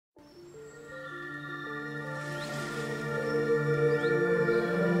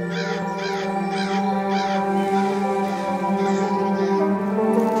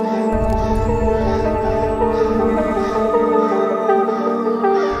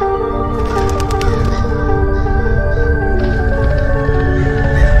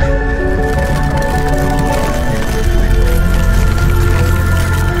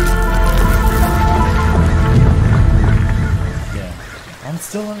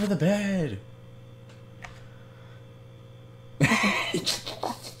under the bed.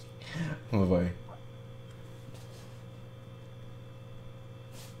 Bye-bye.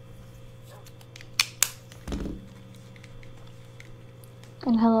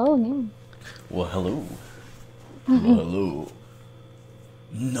 And hello, Neil. Well, hello. Well, hello.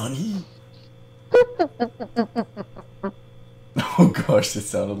 Nani? Oh gosh, it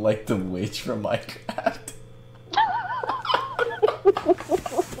sounded like the witch from Minecraft.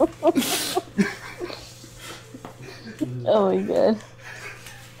 Oh my god.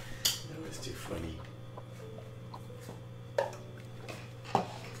 That was too funny.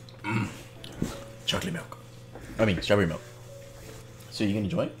 Chocolate milk. I mean, strawberry milk. So you gonna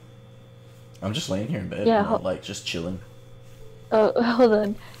join? I'm just laying here in bed, Yeah, you know, like just chilling. Oh, hold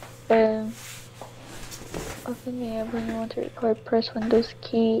on. Open the app when you want to record. Press Windows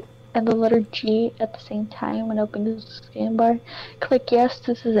key and the letter G at the same time when opening the scan bar. Click yes,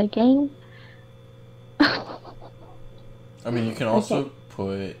 this is a game. I mean, you can also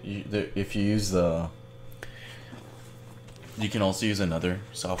put if you use the. You can also use another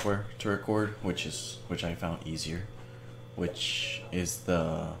software to record, which I found easier, which is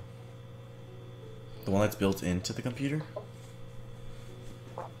the one that's built into the computer.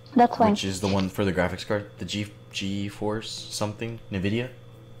 That's fine. Which is the one for the graphics card, the GeForce something, NVIDIA,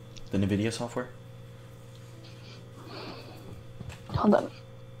 the NVIDIA software. Hold on.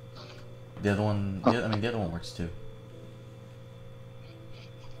 The other one, the other one works too.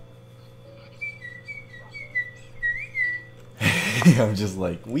 I'm just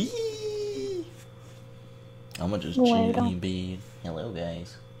like, wee. I'm gonna just chill in bed. Hello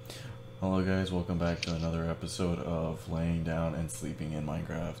guys. Hello guys, welcome back to another episode of laying down and sleeping in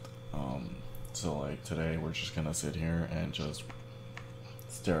Minecraft. So like today we're just gonna sit here and just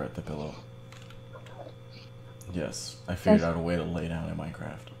stare at the pillow. Yes, I figured out a way to lay down in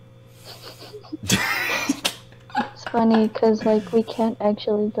Minecraft. It's funny because like we can't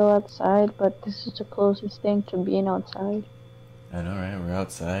actually go outside, but this is the closest thing to being outside. I know, right? We're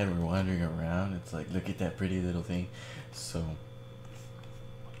outside, we're wandering around. It's like, look at that pretty little thing. So,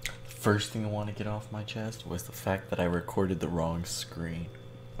 first thing I want to get off my chest was the fact that I recorded the wrong screen.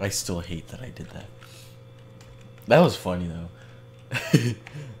 I still hate that I did that. That was funny though.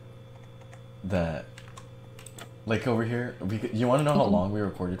 That, like over here, you want to know how long we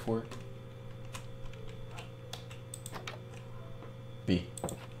recorded for? B.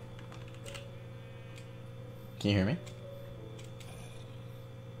 Can you hear me?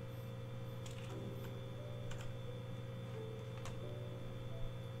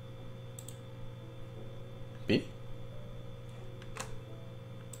 B?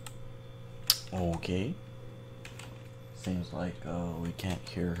 Okay. Seems like we can't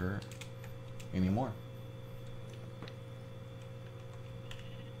hear her anymore.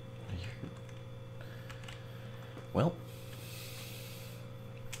 Well,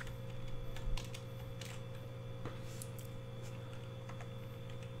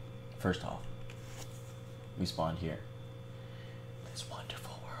 first off, we spawned here. This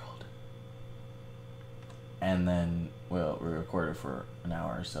wonderful world. And then, well, we recorded for an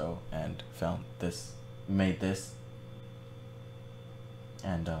hour or so and found this, made this.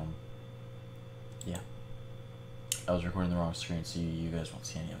 And, yeah. I was recording the wrong screen, so you guys won't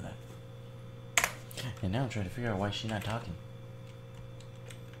see any of that. And now I'm trying to figure out why she's not talking.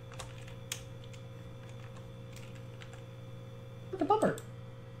 Look at Bubber.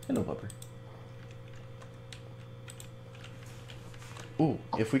 Hello, Bubber. Ooh,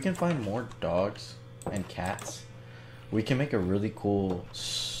 if we can find more dogs and cats, we can make a really cool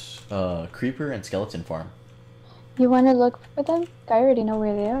creeper and skeleton farm. You want to look for them? I already know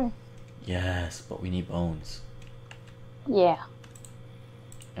where they are. Yes, but we need bones. Yeah.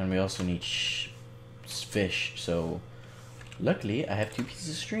 And we also need fish, so luckily I have 2 pieces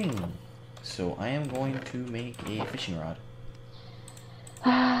of string. So I am going to make a fishing rod.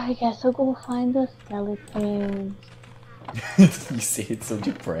 I guess I'll go find the skeletons. You say it so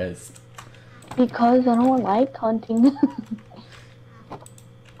depressed. Because I don't like hunting.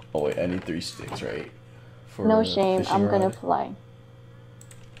 Oh wait, I need 3 sticks, right? For no shame, I'm rod. gonna fly.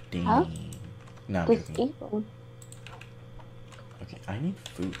 Dang. Huh? No, I'm This joking. evil. Okay, I need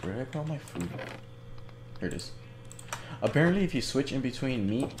food. Where did I put all my food? Here it is. Apparently, if you switch in between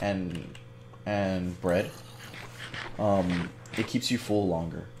meat and bread, it keeps you full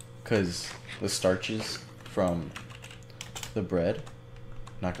longer. Cause the starches from the bread.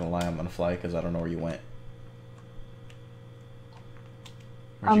 Not gonna lie, I'm gonna fly because I don't know where you went.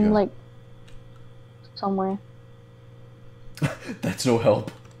 Where'd you I'm go? like somewhere. That's no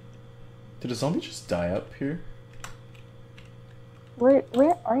help. Did a zombie just die up here?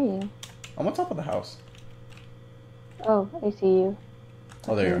 Where are you? I'm on top of the house. Oh, I see you.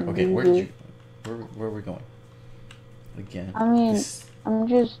 Oh, there you are. Okay, where did you... Where are we going? Again. I mean, I'm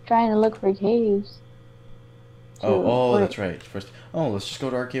just trying to look for caves. Oh, that's right. First... Oh, let's just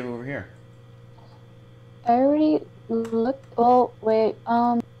go to our cave over here. I already looked... Oh, wait.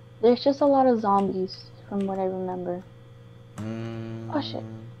 There's just a lot of zombies, from what I remember. Oh, shit.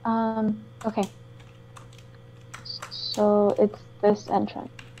 Okay. So, it's this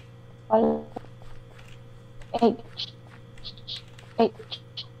entrance. H.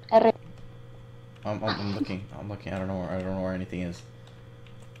 R. I'm looking. I'm looking. I don't know where anything is.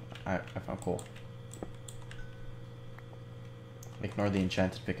 I found coal. Ignore the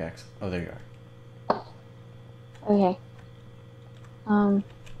enchanted pickaxe. Oh, there you are. Okay.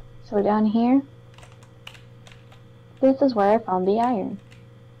 So down here, this is where I found the iron.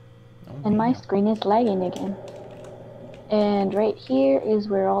 Oh, and my screen is lagging again. And right here is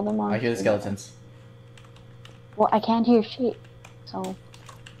where all the monsters I hear the skeletons. Well, I can't hear shit. So,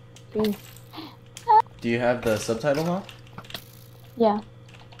 please. Do you have the subtitle on? Yeah.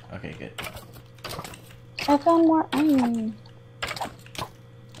 Okay, good. I found more iron.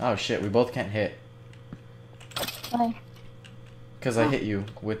 Oh shit, we both can't hit. Why? Because I hit you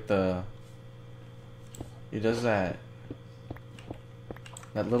with the... It does that...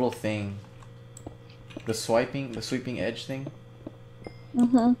 That little thing. The sweeping edge thing.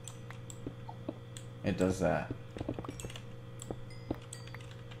 Mm-hmm. It does that.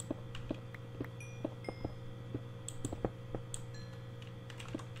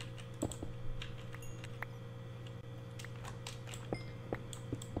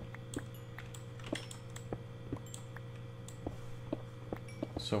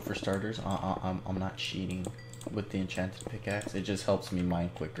 So for starters, I'm not cheating with the enchanted pickaxe. It just helps me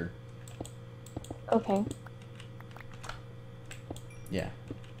mine quicker. Okay. Yeah.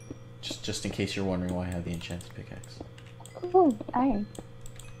 Just in case you're wondering why I have the enchanted pickaxe. Ooh, iron.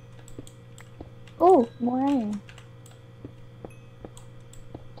 Ooh, more iron.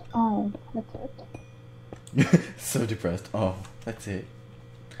 Oh, that's it. So depressed. Oh, that's it.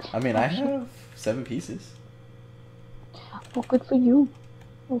 I mean, I have 7 pieces. Well, good for you.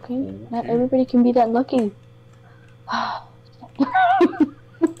 Okay. Not everybody can be that lucky.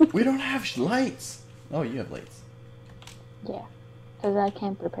 We don't have lights. Oh, you have lights. Yeah, because I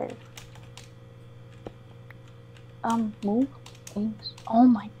can't prepare. Move things. Oh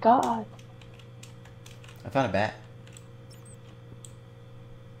my god. I found a bat.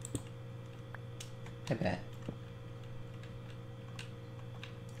 Hey, bat.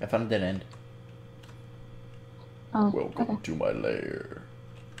 I found a dead end. Oh, Welcome okay. to my lair.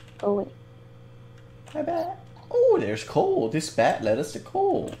 Oh, wait. Hi, bat. Oh, there's coal. This bat led us to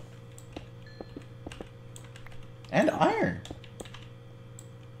coal. And iron.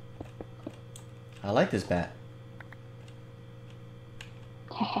 I like this bat.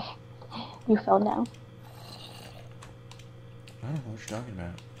 You fell down. I don't know what you're talking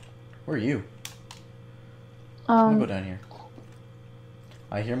about. Where are you? Um, I'm gonna go down here.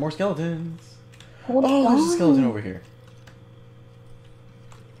 I hear more skeletons. Hold Oh, on. there's a skeleton over here.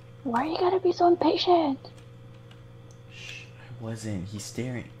 Why you gotta be so impatient? Shh, I wasn't. He's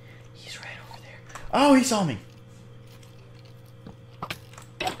staring. He's right over there. Oh, he saw me.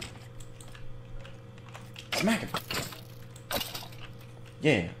 Smack him.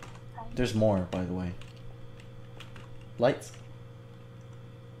 Yeah. There's more, by the way. Lights.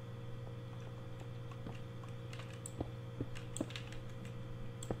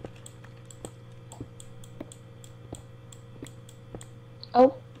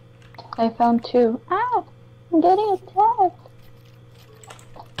 Oh, I found 2. Ah, I'm getting attacked.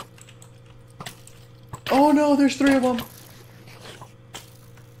 Oh no, there's 3 of them.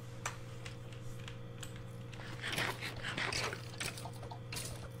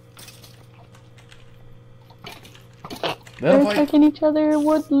 They're attacking each other.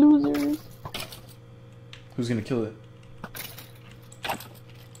 What losers? Who's gonna kill it?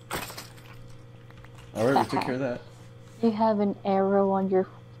 Alright, we took care of that. You have an arrow on your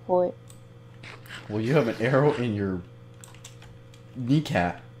foot. Well, you have an arrow in your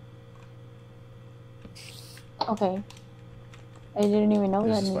kneecap. Okay. I didn't even know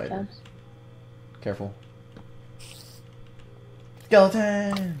There's we a had spider. kneecaps. Careful.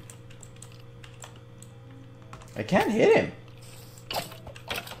 Skeleton! I can't hit him.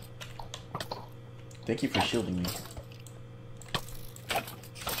 Thank you for shielding me.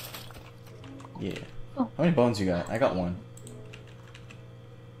 Yeah. Oh. How many bones you got? I got 1.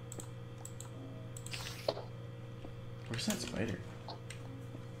 Where's that spider?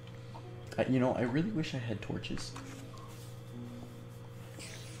 You know, I really wish I had torches.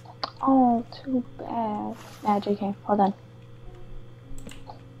 Oh, too bad. Nah, JK, hold on.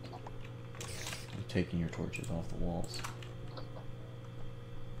 I'm taking your torches off the walls.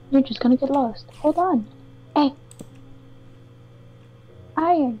 You're just gonna get lost. Hold on. Hey!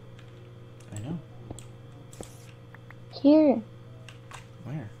 Iron! I know. Here.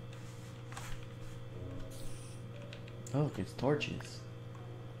 Where? Oh, look, it's torches.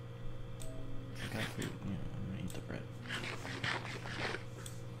 I got food. Yeah, I'm gonna eat the bread.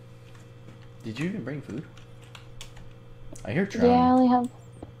 Did you even bring food? I hear drowning. Yeah, I only have...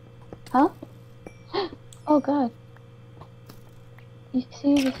 Huh? Oh god. You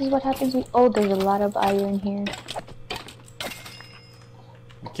see, this is what happens when... Oh, there's a lot of iron here.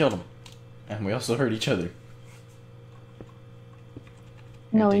 We killed him. And we also hurt each other. Here,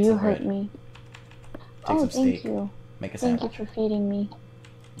 No, take you some hurt bread. me. Take Oh, some thank steak. you. Make a Thank sandwich. you for feeding me.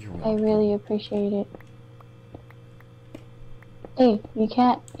 You're I welcome. really appreciate it. Hey, you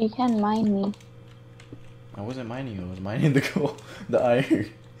can't mind me. I wasn't mining you. I was mining the coal, the iron.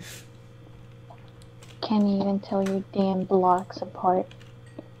 Can't even tell your damn blocks apart.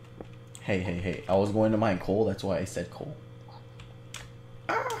 Hey. I was going to mine coal. That's why I said coal.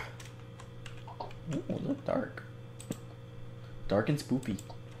 Ah! Ooh, look dark. Dark and spoopy.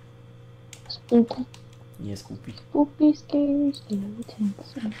 Spooky, Yeah, spoopy. spooky, scary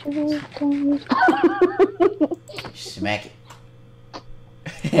skeletons. Smack it.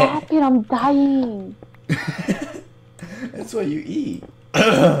 Stop it, I'm dying. That's what you eat.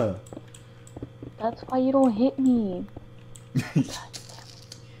 That's why you don't hit me.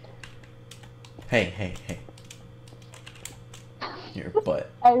 Hey. Your butt.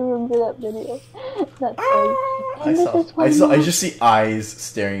 I remember that video. That's I just see eyes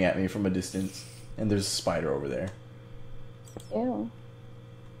staring at me from a distance, and there's a spider over there. Ew.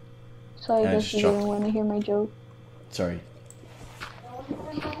 So I And I guess just you dropped- didn't want to hear my joke. Sorry. What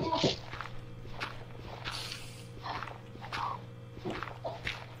does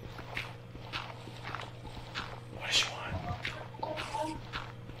she want?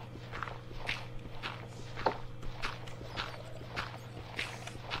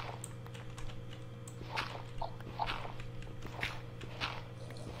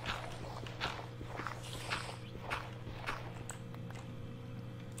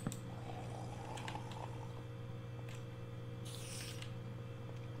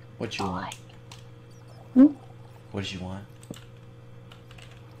 What you want? Hmm? What does she want?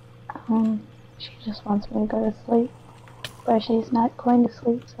 She just wants me to go to sleep, but she's not going to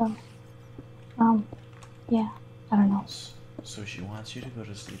sleep, so, yeah, I don't know. So she wants you to go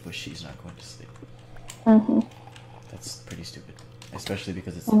to sleep, but she's not going to sleep. Mm-hmm. That's pretty stupid, especially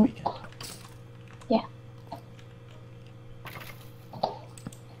because it's the weekend. Yeah.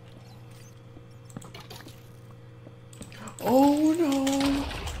 Oh no!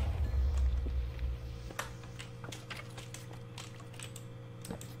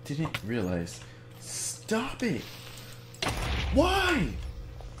 Didn't realize. Stop it! Why?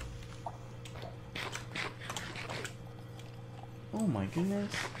 Oh my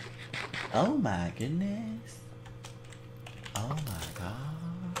goodness. Oh my goodness. Oh my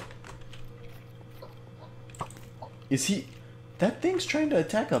god. Is he... That thing's trying to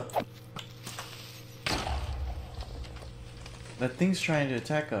attack a... That thing's trying to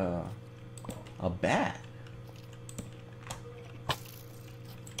attack a bat.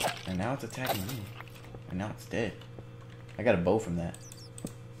 And now it's attacking me. And now it's dead. I got a bow from that.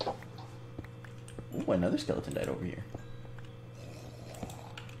 Ooh, another skeleton died over here.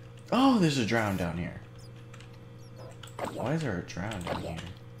 Oh, there's a drown down here. Why is there a drown down here?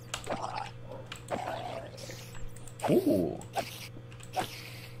 Ooh.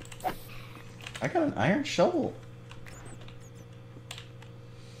 I got an iron shovel.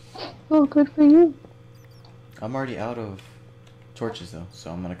 Oh, good for you. I'm already out of torches though, so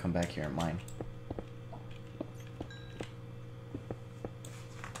I'm gonna come back here and mine.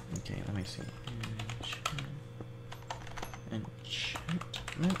 Okay, let me see.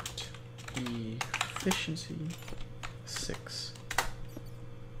 Enchantment efficiency 6.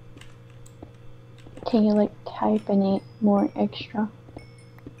 Can you, like, type in it more extra?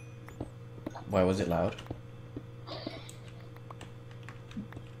 Why was it loud?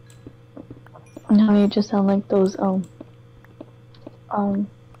 No, you just sound like those, I don't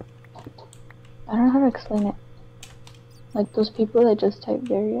know how to explain it. Like those people that just type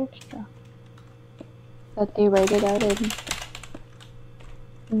very extra. That they write it out and...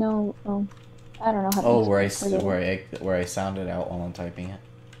 No, I don't know how to Oh, explain it. where I sound it out while I'm typing it.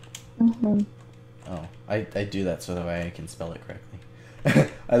 Mm-hmm. Oh, I do that so that way I can spell it correctly.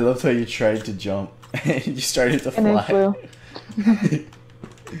 I loved how you tried to jump and you started to fly. And I flew.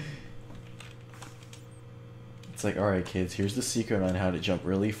 It's like, alright kids, here's the secret on how to jump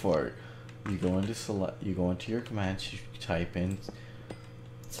really far. You go into your commands, you type in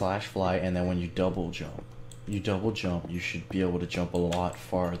 /fly, and then when you double jump, you should be able to jump a lot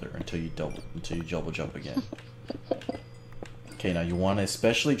farther until you double jump again. Okay, now you want to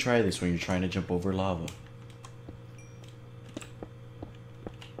especially try this when you're trying to jump over lava.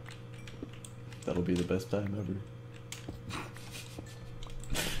 That'll be the best time ever.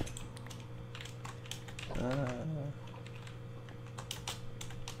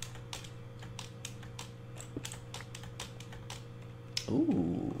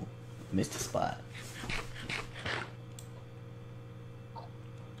 Ooh, missed a spot.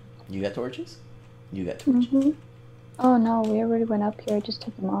 You got torches? You got torches. Mm-hmm. Oh no, we already went up here. I just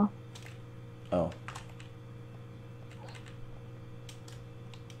took them off. Oh.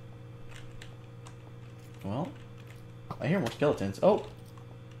 Well, I hear more skeletons. Oh!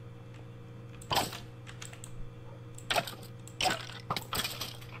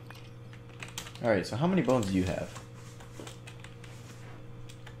 Alright, so how many bones do you have?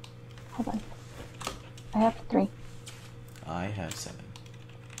 Hold on. I have 3. I have 7.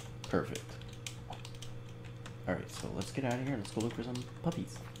 Perfect. Alright, so let's get out of here and let's go look for some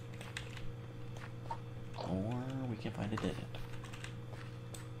puppies. Or we can find a dead end.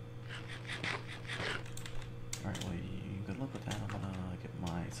 Alright, well, good luck with that. I'm gonna get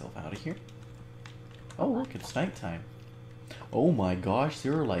myself out of here. Oh, look, it's nighttime. Oh my gosh,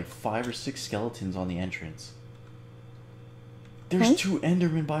 there are like 5 or 6 skeletons on the entrance. There's 2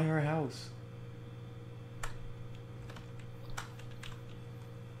 Endermen by our house.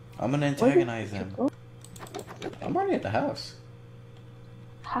 I'm gonna antagonize them. I'm already at the house.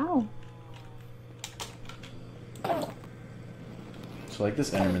 How? So like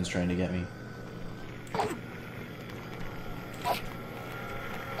this Enderman's trying to get me.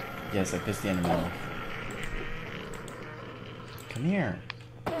 Yes, I pissed the Enderman off. Come here.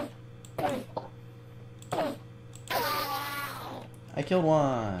 I killed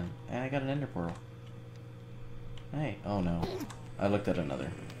one, and I got an ender pearl. Hey, oh no. I looked at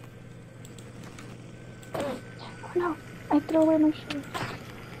another. Oh no, I threw away my shoes.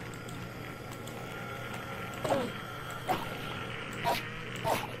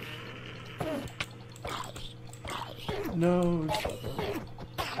 No.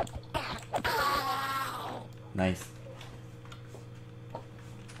 Nice.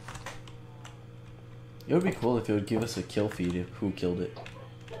 It would be cool if it would give us a kill feed of who killed it.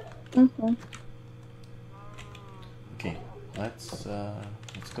 Mm-hmm. Okay, let's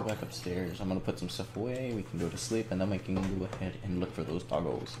go back upstairs. I'm gonna put some stuff away. We can go to sleep, and then we can go ahead and look for those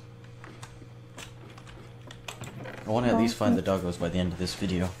doggos. I want to at least find the doggos by the end of this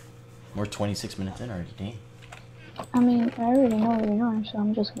video. We're 26 minutes in already, dang. I mean, I already know where they are, so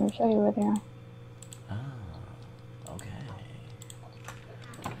I'm just gonna show you where they are. Ah, okay.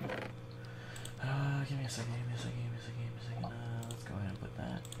 Give me a second. Let's go ahead and put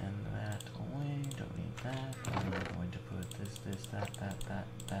that and that away. Don't need that. I'm going to put this,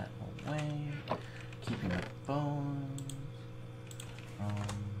 that away. Keeping the bones.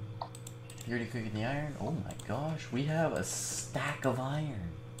 You already cooking the iron? Oh my gosh, we have a stack of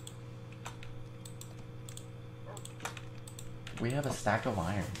iron. We have a stack of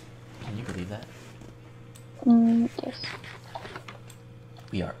iron. Can you believe that? Yes.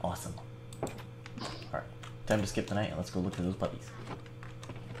 We are awesome. Alright, time to skip the night and let's go look for those puppies.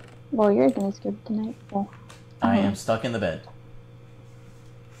 Well, you're gonna skip the night. Well, I am stuck in the bed.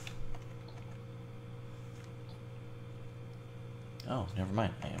 Oh, never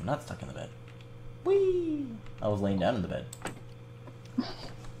mind. I am not stuck in the bed. Whee! I was laying down in the bed.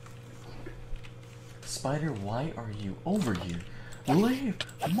 Spider, why are you over here? Leave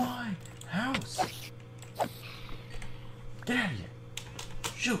my house! Get out of here!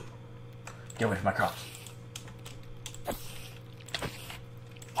 Shoot! Get away from my crops!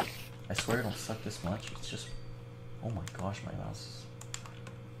 I swear it don't suck this much. It's just... Oh my gosh, my mouse is...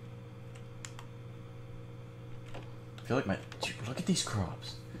 I feel like my... Dude, look at these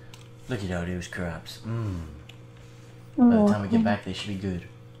crops. Look at all those crops. By the time we get back, they should be good.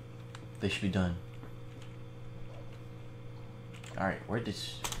 They should be done. Alright, where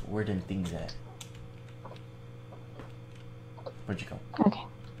them things at? Where'd you go? okay.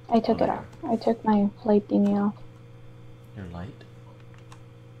 I took it off. I took my flight thingy off. Your light?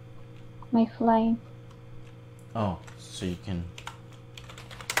 My flying. Oh, so you can...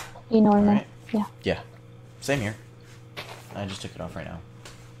 Be normal. Alright. Yeah. Yeah. Same here. I just took it off right now.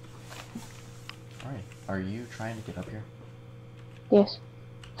 Alright. Are you trying to get up here? Yes.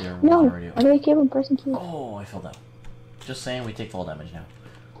 You're No! already Why do I keep on pressing Q? Oh, I fell down. Just saying, we take fall damage now.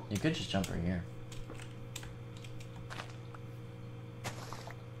 You could just jump right here.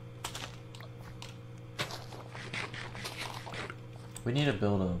 We need to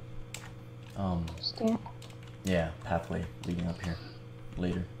build a Stair. yeah, pathway leading up here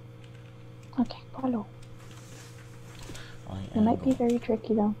later. Okay, follow. I It am might be going. very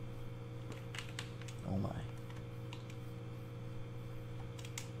tricky though. Oh my.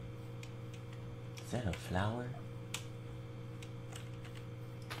 Is that a flower?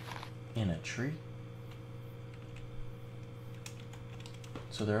 In a tree?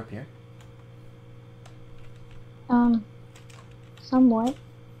 So they're up here? Somewhat.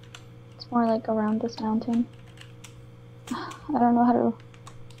 It's more like around this mountain. I don't know how to.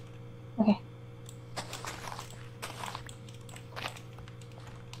 Okay.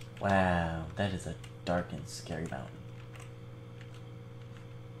 Wow, that is a dark and scary mountain.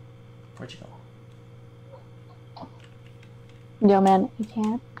 Where'd you go? Yo, man, you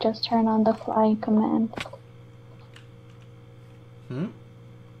can't just turn on the fly command. Hmm?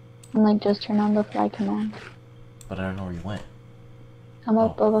 And like, just turn on the fly command. But I don't know where you went. I'm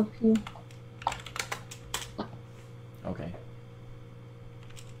up above you. Okay.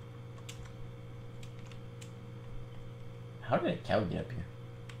 How did a cow get up here?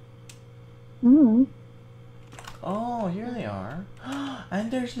 Mm. Oh, here they are. And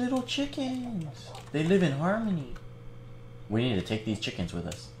there's little chickens. They live in harmony. We need to take these chickens with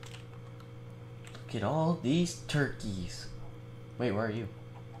us. Look at all these turkeys. Wait, where are you?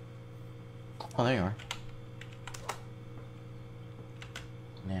 Oh, there you are.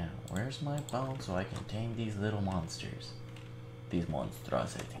 Now, where's my bone so I can tame these little monsters? These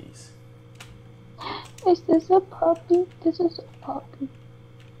monstrosities. Is this a puppy? This is a puppy.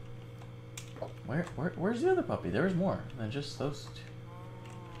 Where's the other puppy? There was more than just those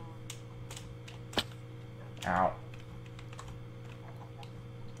two. Ow.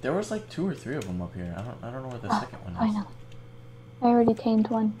 There was like 2 or 3 of them up here. I don't know where the second one is. I know. I already tamed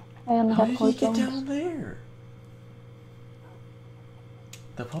one. I only How have did 4 he get bones. down there?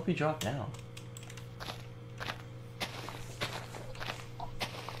 The puppy dropped down.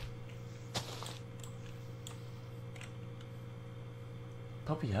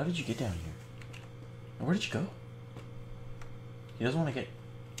 Puppy, how did you get down here? And where did you go? He doesn't want to get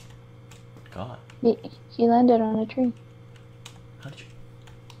caught. He landed on a tree. How did you?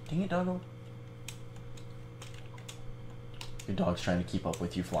 Dang it, doggo. Your dog's trying to keep up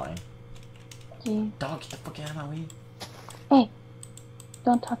with you flying. Yeah. Dog, get the fuck out of my way. Hey,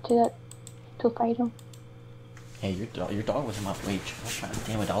 don't talk to that to Fido. Hey, your dog was in my way. God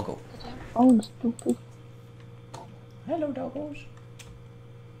damn it, doggo. Oh, stupid. Hello, doggos.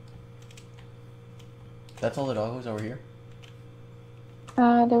 That's all the doggos over here?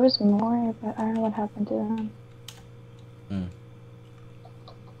 There was more, but I don't know what happened to them. Hmm.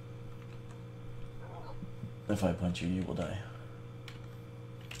 If I punch you, you will die.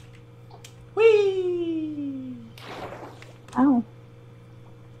 Whee! Ow.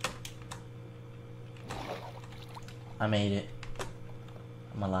 I made it.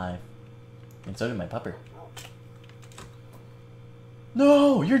 I'm alive. And so did my pupper.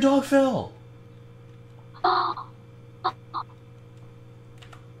 No! Your dog fell!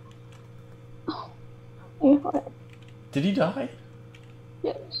 Yeah. Did he die?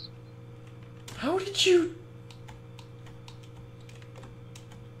 Yes. How did you...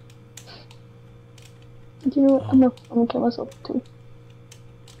 You know what? I'm gonna kill myself too.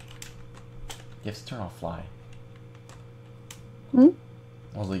 You have to turn off fly. Hmm?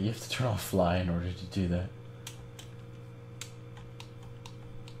 I was like, you have to turn off fly in order to do that.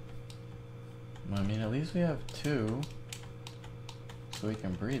 I mean, at least we have 2. So we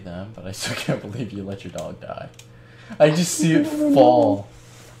can breed them, but I still can't believe you let your dog die. I just see it fall.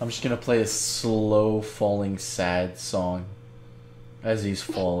 I'm just gonna play a slow falling sad song as he's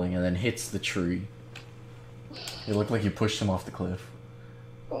falling and then hits the tree. It looked like you pushed him off the cliff.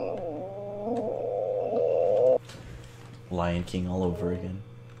 Lion King all over again.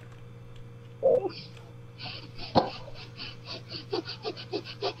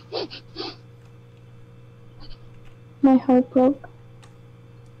 My heart broke.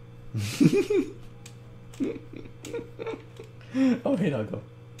 Oh, hey, doggo.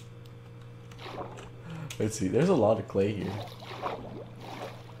 Let's see, there's a lot of clay here.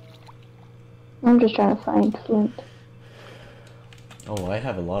 I'm just trying to find flint. Oh, I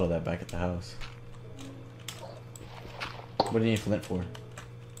have a lot of that back at the house. What do you need flint for?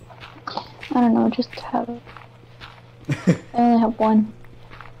 I don't know, just to have it. I only have 1.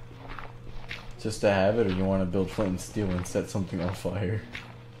 Just to have it, or you want to build flint and steel and set something on fire?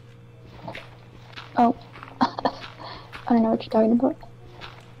 Oh. I don't know what you're talking about.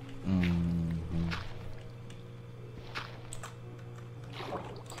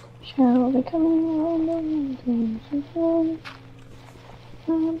 Shall be coming around the mountains again.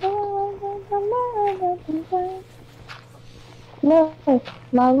 Look,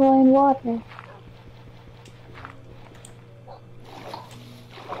 lava and water.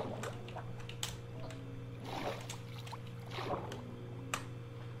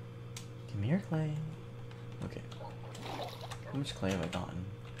 Give me your clay. Okay. How much clay have I gotten?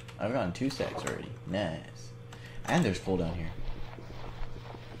 I've gotten 2 stacks already. Nice. And there's coal down here.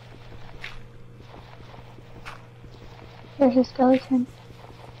 There's a skeleton.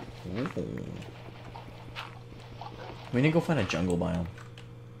 Ooh. We need to go find a jungle biome.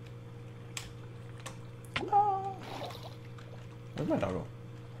 Ah. Where's my doggo?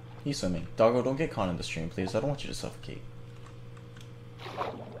 He's swimming. Doggo, don't get caught in the stream, please. I don't want you to suffocate.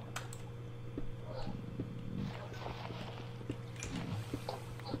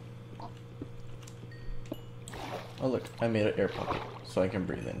 Oh look, I made an air pocket so I can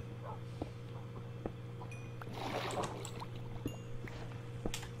breathe in.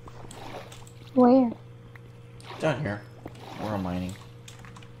 Where? Down here, where I'm mining.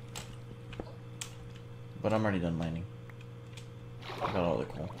 But I'm already done mining. I got all the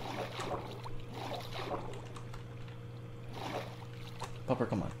coal. Pupper,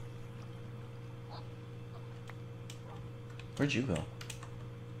 come on. Where'd you go?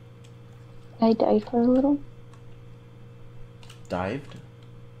 I died for a little. Dived?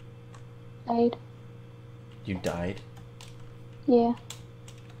 Died. You died? Yeah.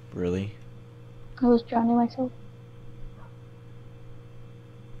 Really? I was drowning myself.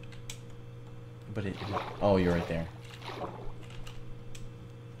 But it... Oh, you're right there.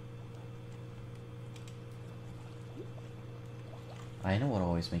 I know what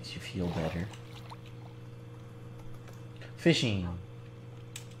always makes you feel better. Fishing!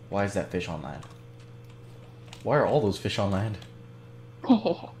 Why is that fish on land? Why are all those fish on land?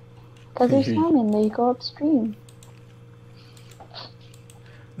 Because there's salmon, they go upstream.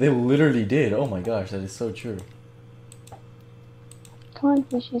 They literally did. Oh my gosh, that is so true. Come on,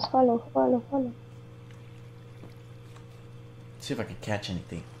 fishies, follow, follow, follow. Let's see if I can catch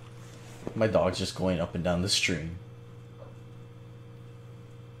anything. My dog's just going up and down the stream.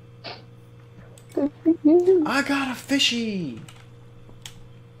 Good for you. I got a fishy!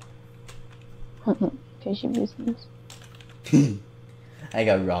 Fishy business. I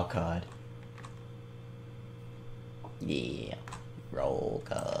got raw cod. Yeah, raw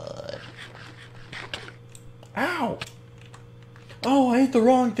cod. Ow! Oh, I ate the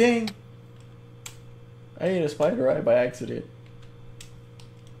wrong thing! I ate a spider eye by accident.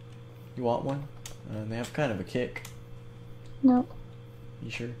 You want one? They have kind of a kick. No. You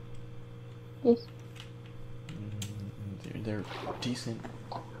sure? Yes. They're decent.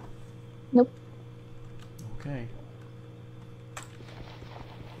 Nope. Okay.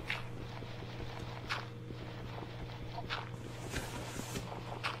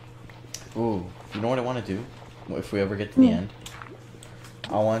 Ooh, you know what I want to do? If we ever get to the end,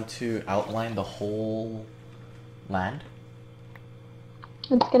 I want to outline the whole land.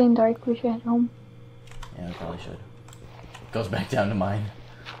 It's getting dark, we should head home. Yeah, I probably should. Goes back down to mine.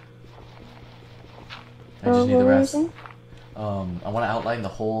 I just need the rest. I want to outline the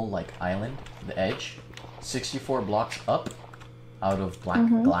whole, like, island, the edge. 64 blocks up out of black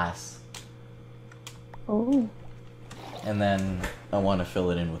glass. Oh. And then I want to fill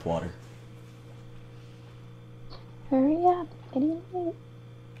it in with water. Hurry up, getting late.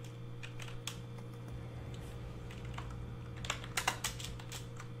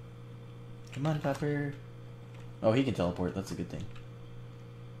 Come on, Pepper. Oh, he can teleport. That's a good thing.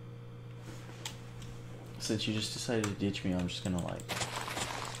 Since you just decided to ditch me, I'm just gonna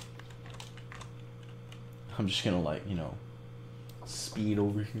like, you know, speed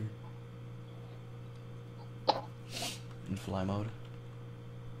over here. In fly mode.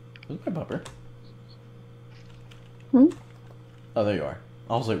 Where's my pupper? Hmm? Oh, there you are.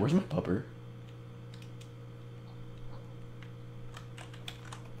 I was like, where's my pupper?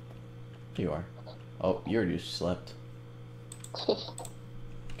 Here you are. Oh, you already slept. Come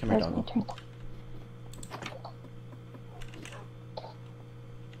here, That's my doggo. turn.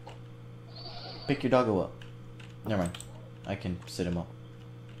 Pick your doggo up. Never mind. I can sit him up.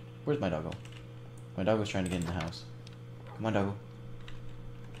 Where's my doggo? My doggo's trying to get in the house. Come on, doggo.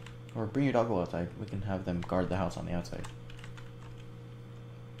 Or bring your doggo outside. We can have them guard the house on the outside.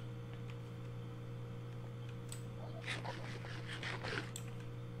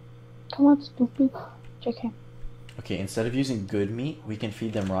 Come on, stupid. JK. Okay, instead of using good meat, we can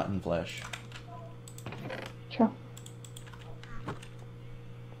feed them rotten flesh. Sure.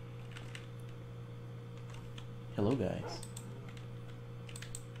 Hello, guys.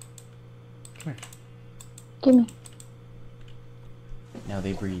 Come here. Give me. Now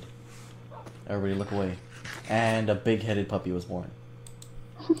they breed. Everybody look away. And a big-headed puppy was born.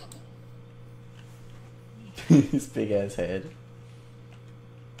 His big-ass head.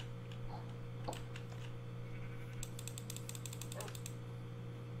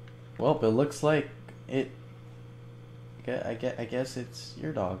 Well, it looks like it... I guess it's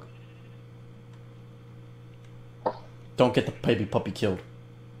your dog. Don't get the baby puppy killed.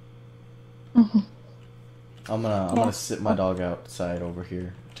 I'm gonna sit my dog outside over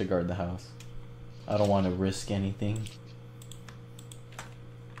here to guard the house. I don't want to risk anything.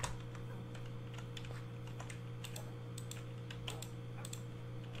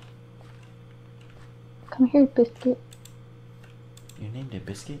 Come here, Biscuit. You named it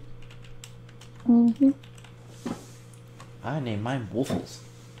Biscuit? Mm-hmm. I named mine Woofles.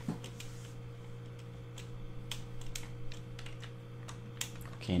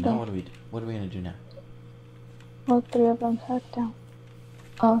 Okay, now what are we gonna do now? All three of them sat down.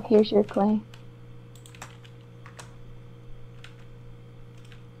 Oh, here's your clay.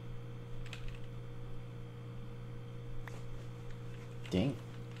 Dang.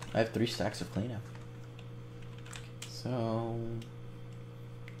 I have 3 stacks of clay now. So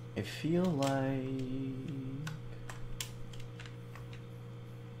I feel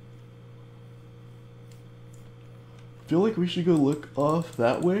like we should go look off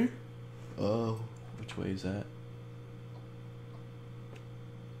that way. Oh, which way is that?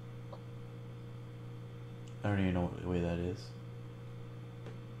 I don't even know what way that is.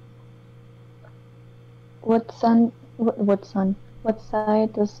 What sun? What sun? What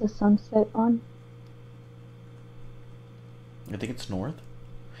side does the sun set on? I think it's north.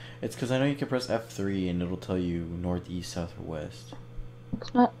 It's because I know you can press F3 and it'll tell you north, east, south, or west.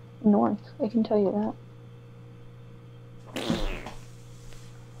 It's not north, I can tell you that.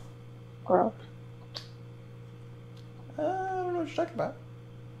 Gross. I don't know what you're talking about.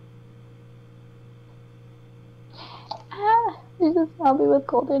 Ah, you just saw me with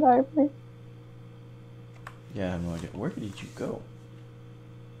golden armor. Yeah, I have no idea. Where did you go?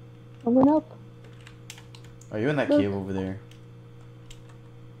 I went up. Are you in that cave over there?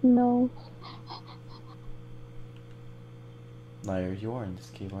 No. Liar, you are in this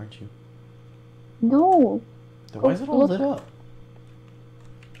cave, aren't you? No. Then why is it all lit up?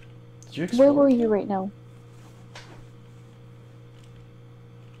 Did you explore? Where were you right now?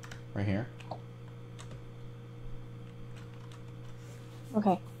 Right here.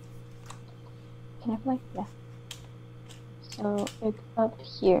 Okay. Can I fly? Yeah. So it's up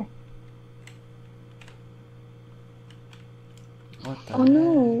here. What the Oh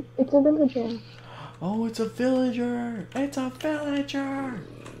no, it's a villager. Oh, it's a villager! It's a villager!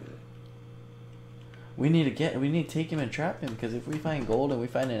 We need to take him and trap him, because if we find gold and we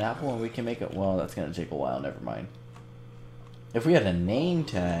find an apple and we can make it, well, that's gonna take a while, never mind. If we had a name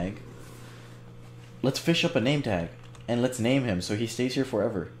tag, let's fish up a name tag and let's name him so he stays here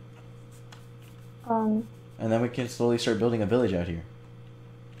forever. And then we can slowly start building a village out here.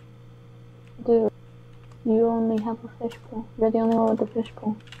 Dude, you only have a fish pool. You're the only one with a fish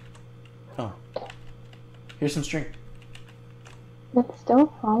pool. Oh. Here's some string. It's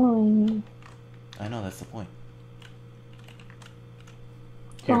still following me. I know, that's the point.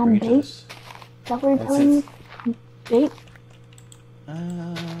 Here, bring it to this. Is that what you're telling me? Bait?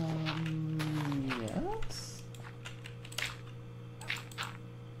 Yes.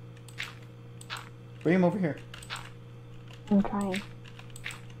 Bring him over here. I'm trying.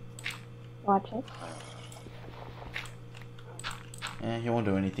 Watch it. He won't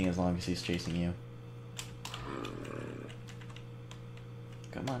do anything as long as he's chasing you.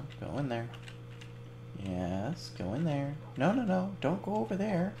 Come on, go in there. Yes, go in there. No, no, no, don't go over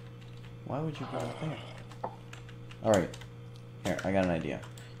there. Why would you go over there? Alright. Here, I got an idea.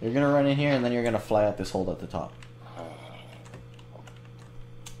 You're gonna run in here and then you're gonna fly out this hole at the top.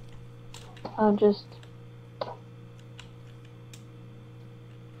 I'll just...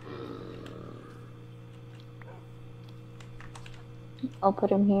 I'll put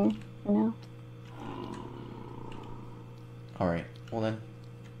him here for now. Alright, well then.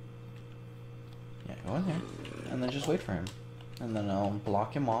 Yeah, go in there. And then just wait for him. And then I'll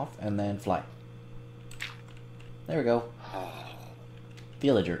block him off and then fly. There we go.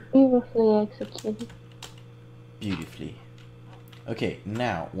 Villager. Beautifully executed. Beautifully. Okay,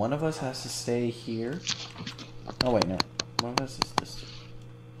 now, one of us has to stay here. Oh wait, no. One of us is this.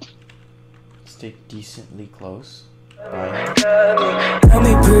 Stay decently close. Bye. Tell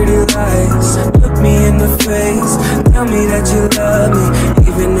me pretty lies, look me in the face. Tell me that you love me,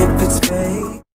 even if it's fake.